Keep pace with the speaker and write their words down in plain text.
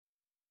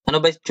Ano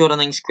ba yung tsura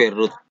ng square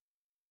root?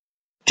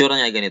 Tsura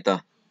niya ay ganito.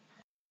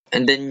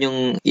 And then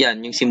yung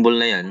symbol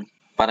na yan,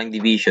 parang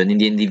division,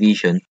 hindi yung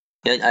division,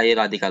 yan ay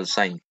radical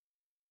sign.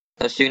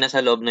 Tapos yung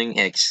nasa loob ng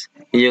x,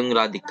 yung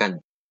radical.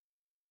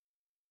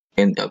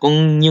 And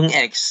kung yung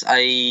x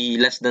ay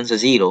less than sa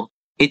 0,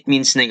 it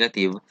means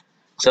negative.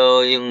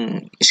 So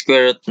yung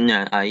square root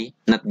niya ay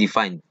not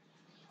defined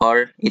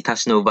or it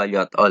has no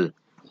value at all.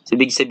 So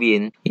ibig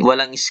sabihin,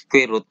 walang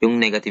square root yung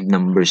negative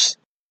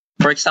numbers.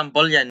 For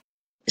example yan,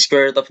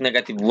 square root of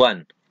negative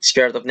 1,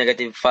 square root of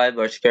negative 5,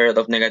 or square root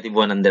of negative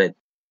 100.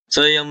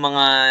 So yung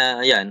mga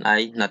yan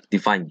ay not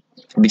defined.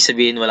 Ibig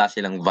sabihin wala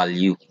silang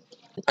value.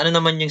 Ano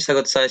naman yung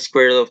sagot sa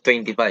square root of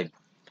 25?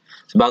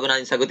 So bago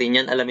natin sagutin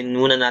yan, alamin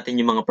muna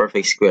natin yung mga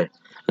perfect square.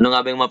 Ano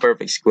nga ba yung mga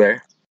perfect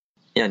square?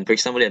 Yan, for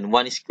example yan,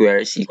 1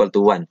 square is equal to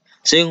 1.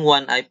 So yung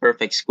 1 ay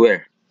perfect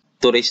square.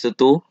 2 raised to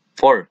 2,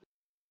 4.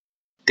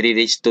 3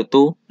 raised to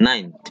 2,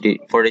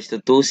 9. 4 raised to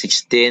 2,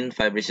 16.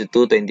 5 raised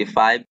to 2,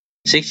 25.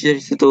 6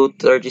 raised to 2,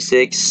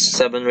 36.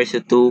 7 raised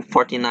to 2,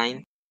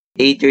 49.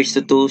 8 raised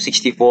to 2,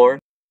 64.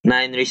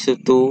 9 raised to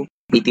 2,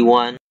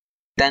 81.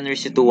 10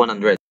 raised to 2,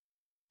 100.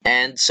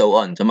 And so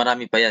on. So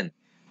marami pa yan.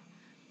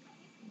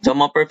 So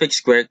mga perfect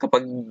square,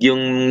 kapag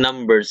yung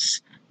numbers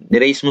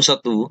raise mo sa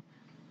 2,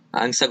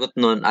 ang sagot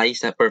nun ay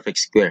sa perfect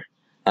square.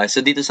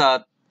 So dito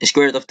sa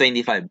square root of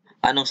 25,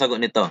 anong sagot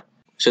nito?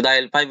 So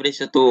dahil 5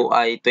 raised to 2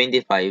 ay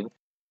 25,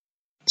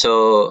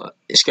 so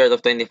square root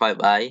of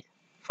 25 ay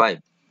 5.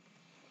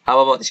 How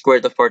about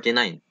square root of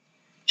 49?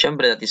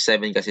 Siyempre, that is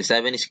 7 kasi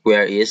 7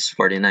 square is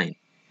 49.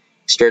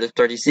 Square root of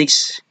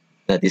 36,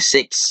 that is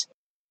 6.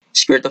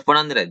 Square root of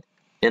 100,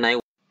 yan ay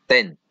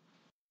 10.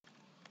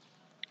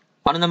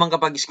 Paano naman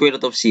kapag square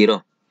root of 0?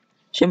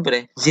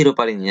 Siyempre, 0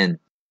 pa rin yan.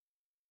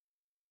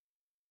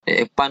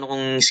 Paano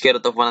kung square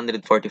root of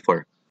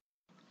 144?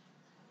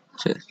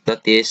 So,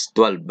 that is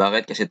 12.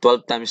 Bakit? Kasi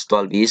 12 times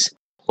 12 is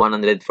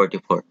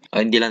 144.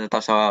 Hindi lang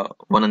nataw sa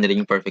 100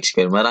 yung perfect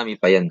square. Marami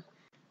pa yan.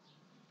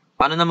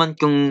 Paano naman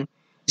kung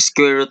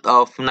square root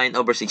of 9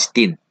 over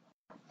 16?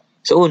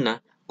 So,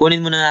 una,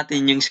 kunin muna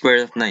natin yung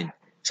square root of 9.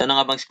 So, ano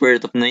nga bang square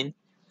root of 9?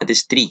 That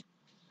is 3.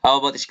 How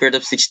about the square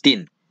root of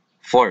 16?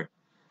 4.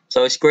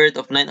 So, square root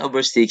of 9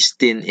 over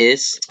 16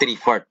 is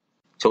 3/4.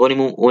 So,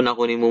 kunin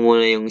mo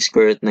muna yung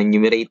square root ng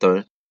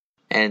numerator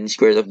and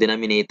square root of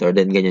denominator,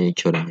 then ganyan yung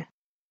tsura niya.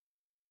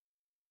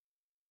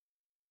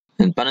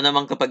 And paano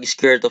naman kapag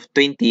square root of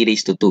 20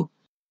 raised to 2?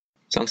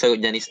 So, ang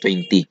sagot dyan is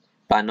 20.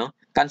 Paano?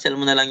 Cancel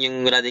mo na lang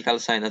yung radical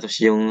sign at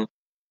yung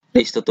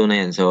raised to 2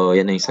 na yan. So,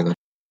 yan na yung sagot.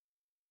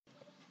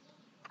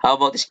 How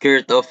about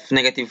square root of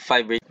negative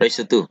 5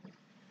 raised to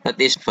 2? That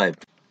is 5.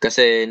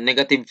 Kasi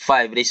negative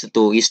 5 raised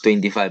to 2 is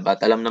 25.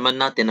 At alam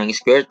naman natin ang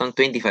square root ng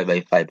 25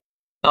 ay 5.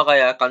 O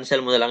kaya,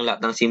 cancel mo na lang lahat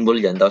ng symbol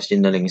dyan, tapos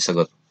yun na lang yung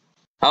sagot.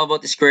 How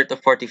about square root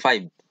of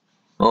 45?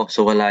 Oh,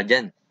 so wala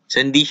dyan.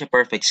 So, hindi siya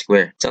perfect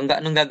square. So,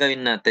 anong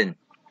gagawin natin?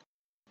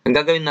 Ang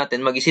gagawin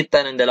natin, mag-isip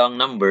tayo ng dalawang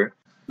number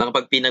na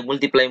kapag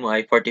pinag-multiply mo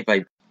ay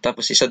 45.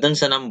 Tapos, isa dun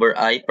sa number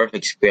ay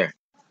perfect square.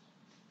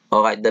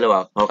 O kahit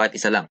dalawa, o kahit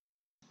isa lang.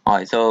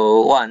 Okay, so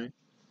 1,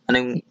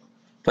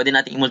 pwede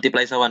natin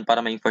i-multiply sa 1 para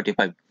maging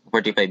 45.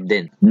 45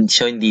 din.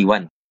 So, hindi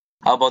 1.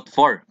 How about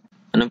 4?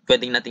 Anong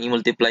pwedeng natin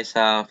i-multiply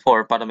sa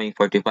 4 para maging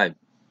 45?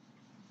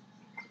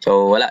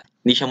 So, wala.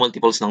 Hindi siya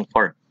multiples ng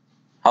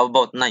 4. How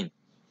about 9?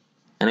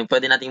 Anong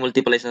pwede natin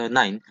i-multiply sa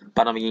 9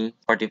 para maging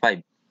 45?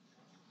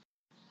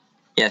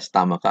 Yes,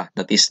 tama ka.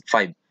 That is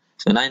 5.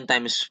 So, 9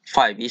 times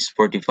 5 is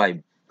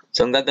 45.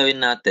 So, ang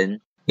gagawin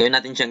natin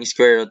siyang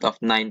square root of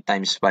 9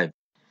 times 5.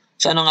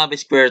 So, ano nga ba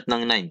square root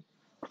ng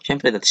 9?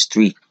 Siyempre, that's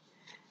 3.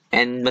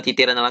 And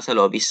matitira na lang sa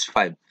loob is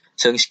 5.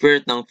 So, ang square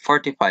root ng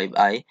 45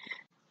 ay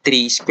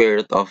 3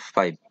 square root of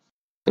 5.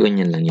 So,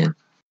 ganyan lang yan.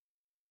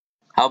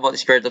 How about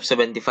square root of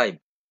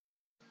 75?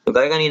 So,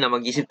 gaya kanina,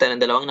 mag-isip tayo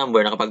ng dalawang number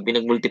na kapag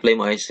pinag-multiply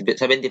mo ay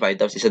 75,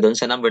 tapos isa doon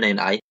sa number na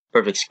yun ay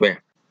perfect square.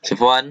 So,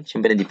 1,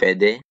 siyempre hindi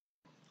pwede.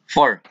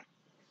 4,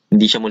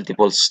 hindi siya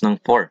multiples ng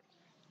 4.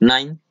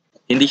 9,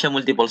 hindi siya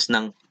multiples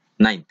ng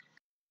 9.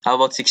 How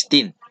about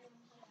 16?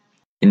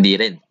 Hindi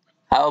rin.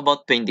 How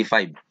about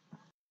 25?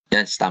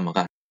 Yes, tama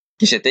ka.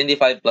 Kasi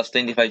 25 plus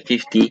 25,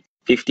 50.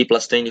 50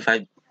 plus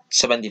 25,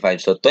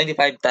 75. So,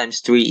 25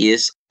 times 3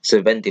 is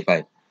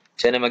 75.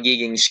 So, na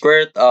magiging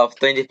square root of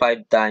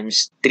 25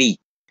 times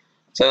 3.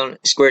 So,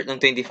 square root ng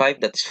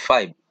 25, that's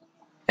 5.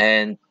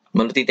 And,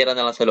 matitira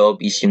na lang sa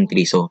loob is yung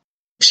 3. So,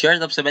 square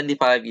root of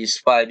 75 is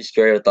 5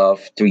 square root of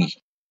 3.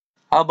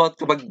 How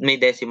about kapag may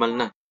decimal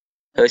na?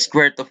 So,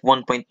 square root of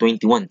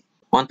 1.21.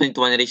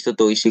 1.1 raised to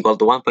 2 is equal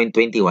to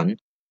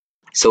 1.21.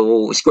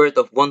 So, square root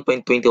of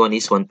 1.21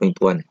 is 1.1.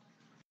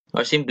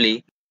 Or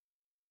simply,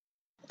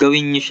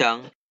 gawin nyo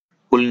siyang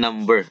whole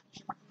number.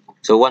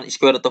 So,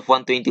 square root of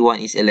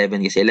 121 is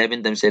 11 kasi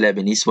 11 times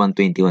 11 is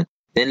 121.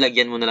 Then,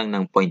 lagyan mo na lang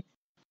ng point.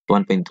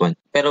 1.1.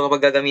 Pero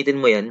kapag gagamitin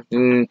mo yan,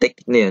 yung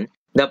technique na yan,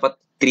 dapat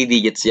 3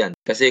 digits yan.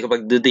 Kasi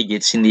kapag 2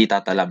 digits, hindi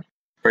tatalab.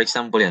 For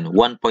example yan,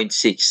 1.6.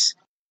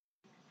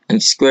 Ang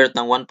square root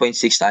ng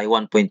 1.6 ay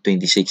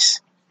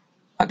 1.26.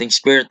 At ang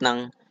square root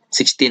ng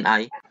 16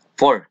 ay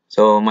 4.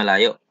 So,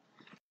 malayo.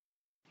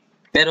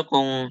 Pero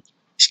kung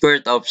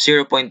square root of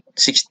 0.16,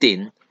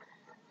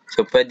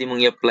 so pwede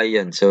mong i-apply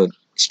yan. So,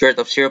 square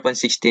root of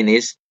 0.16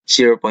 is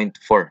 0.4.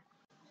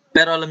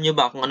 Pero alam nyo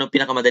ba kung anong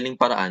pinakamadaling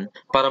paraan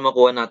para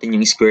makuha natin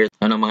yung square root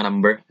ng mga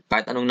number?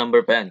 Kahit anong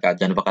number pa yan,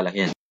 kahit gano'n pa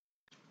kalaki yan.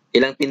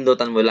 Ilang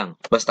pindutan mo lang,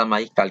 basta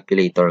may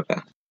calculator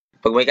ka.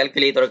 Pag may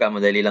calculator ka,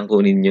 madali lang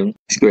kunin yung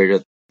square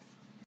root.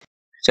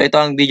 So ito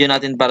ang video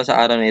natin para sa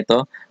araw na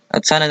ito.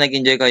 At sana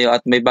nag-enjoy kayo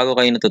at may bago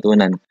kayong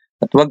natutunan.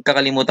 At huwag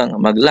kakalimutang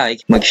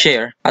mag-like,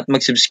 mag-share, at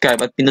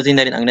mag-subscribe at pinutin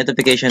na rin ang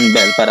notification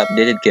bell para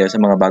updated kayo sa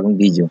mga bagong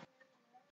video.